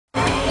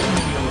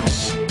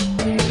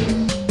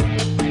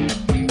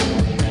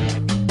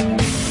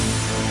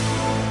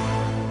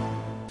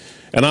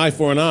An eye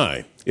for an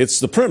eye. It's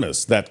the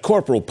premise that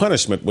corporal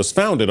punishment was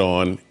founded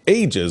on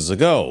ages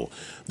ago.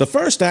 The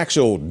first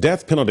actual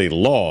death penalty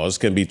laws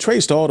can be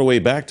traced all the way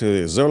back to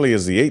as early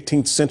as the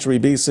 18th century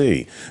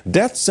BC.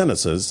 Death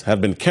sentences have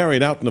been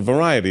carried out in a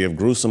variety of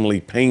gruesomely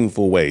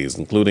painful ways,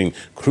 including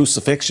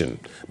crucifixion,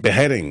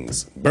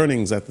 beheadings,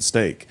 burnings at the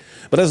stake.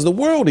 But as the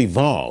world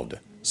evolved,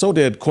 so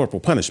did corporal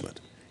punishment.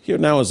 Here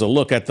now is a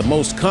look at the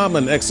most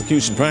common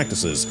execution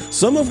practices,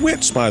 some of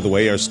which, by the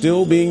way, are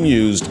still being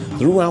used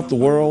throughout the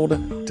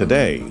world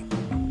today.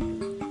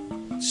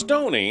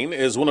 Stoning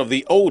is one of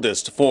the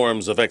oldest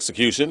forms of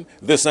execution.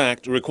 This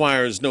act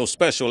requires no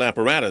special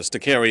apparatus to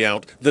carry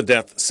out the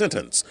death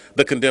sentence.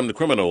 The condemned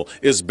criminal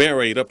is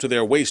buried up to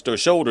their waist or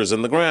shoulders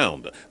in the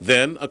ground.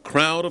 Then a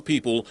crowd of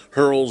people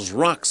hurls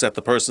rocks at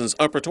the person's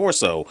upper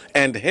torso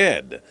and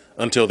head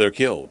until they're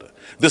killed.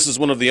 This is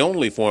one of the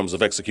only forms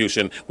of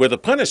execution where the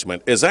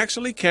punishment is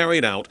actually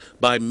carried out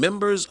by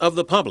members of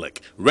the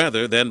public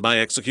rather than by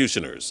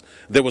executioners.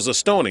 There was a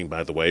stoning,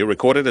 by the way,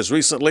 recorded as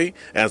recently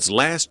as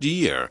last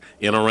year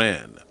in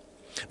Iran.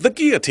 The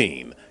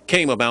guillotine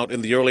came about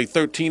in the early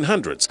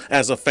 1300s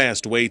as a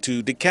fast way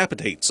to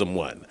decapitate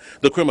someone.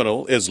 The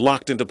criminal is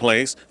locked into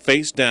place,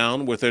 face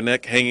down, with their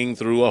neck hanging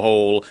through a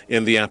hole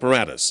in the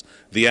apparatus.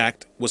 The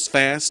act was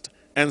fast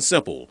and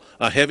simple.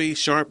 A heavy,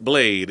 sharp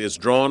blade is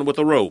drawn with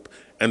a rope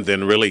and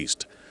then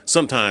released.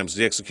 Sometimes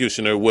the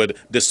executioner would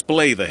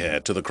display the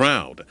head to the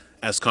crowd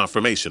as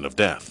confirmation of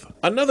death.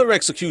 Another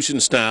execution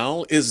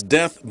style is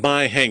death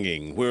by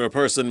hanging, where a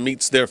person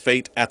meets their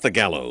fate at the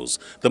gallows.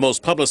 The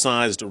most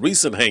publicized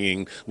recent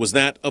hanging was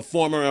that of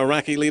former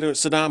Iraqi leader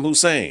Saddam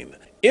Hussein.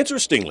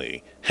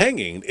 Interestingly,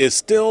 hanging is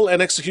still an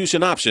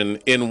execution option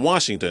in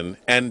Washington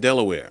and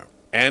Delaware.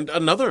 And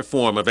another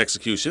form of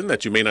execution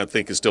that you may not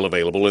think is still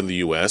available in the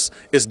U.S.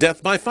 is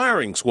death by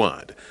firing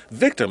squad.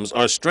 Victims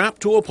are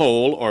strapped to a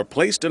pole or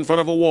placed in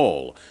front of a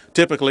wall.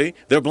 Typically,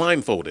 they're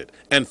blindfolded,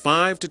 and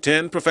 5 to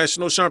 10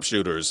 professional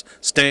sharpshooters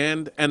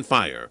stand and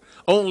fire.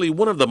 Only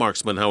one of the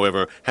marksmen,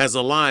 however, has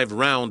a live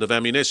round of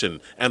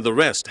ammunition, and the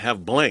rest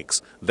have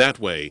blanks. That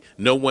way,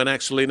 no one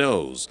actually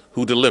knows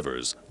who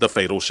delivers the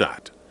fatal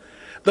shot.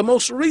 The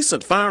most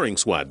recent firing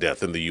squad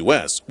death in the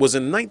U.S. was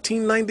in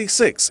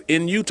 1996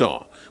 in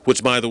Utah,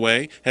 which, by the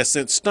way, has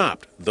since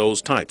stopped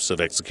those types of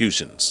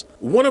executions.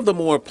 One of the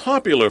more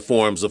popular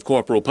forms of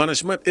corporal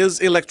punishment is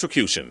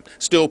electrocution,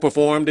 still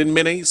performed in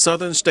many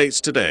southern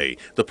states today.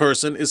 The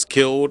person is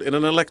killed in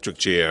an electric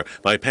chair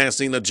by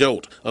passing a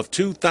jolt of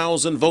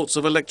 2,000 volts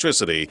of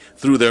electricity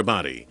through their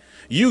body.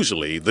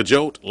 Usually, the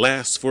jolt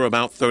lasts for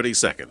about 30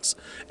 seconds.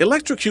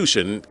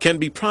 Electrocution can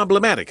be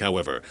problematic,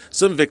 however.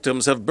 Some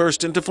victims have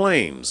burst into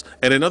flames,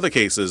 and in other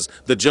cases,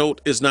 the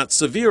jolt is not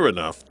severe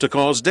enough to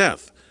cause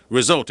death,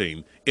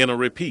 resulting in a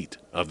repeat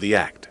of the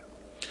act.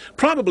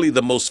 Probably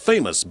the most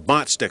famous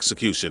botched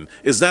execution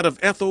is that of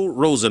Ethel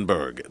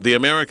Rosenberg, the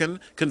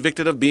American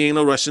convicted of being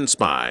a Russian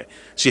spy.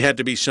 She had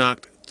to be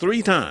shocked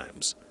 3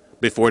 times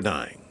before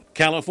dying.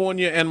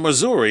 California and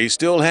Missouri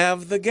still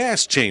have the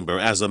gas chamber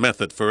as a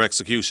method for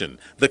execution.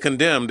 The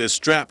condemned is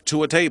strapped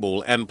to a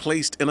table and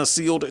placed in a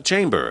sealed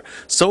chamber.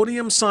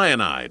 Sodium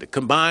cyanide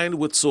combined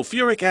with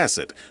sulfuric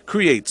acid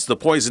creates the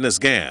poisonous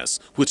gas,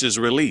 which is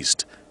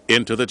released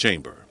into the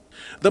chamber.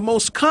 The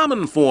most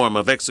common form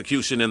of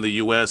execution in the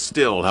U.S.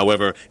 still,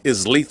 however,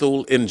 is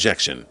lethal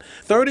injection.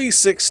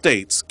 36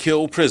 states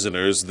kill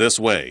prisoners this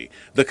way.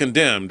 The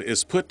condemned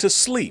is put to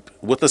sleep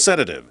with a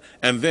sedative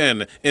and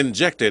then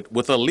injected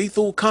with a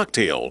lethal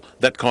cocktail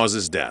that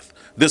causes death.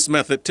 This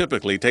method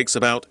typically takes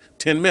about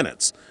 10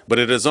 minutes, but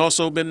it has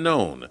also been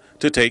known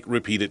to take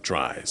repeated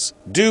tries.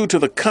 Due to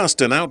the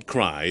constant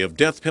outcry of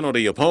death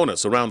penalty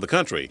opponents around the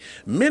country,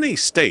 many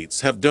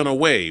states have done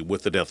away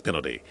with the death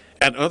penalty,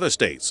 and other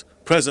states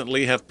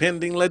presently have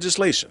pending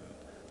legislation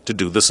to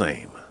do the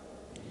same.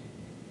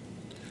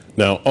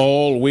 Now,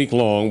 all week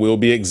long, we'll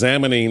be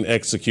examining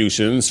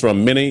executions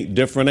from many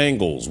different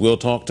angles. We'll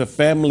talk to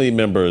family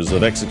members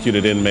of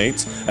executed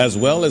inmates, as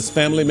well as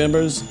family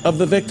members of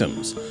the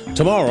victims.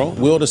 Tomorrow,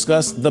 we'll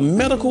discuss the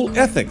medical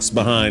ethics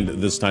behind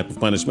this type of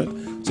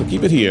punishment. So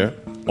keep it here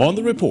on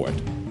The Report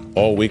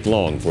all week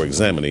long for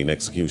examining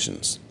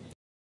executions.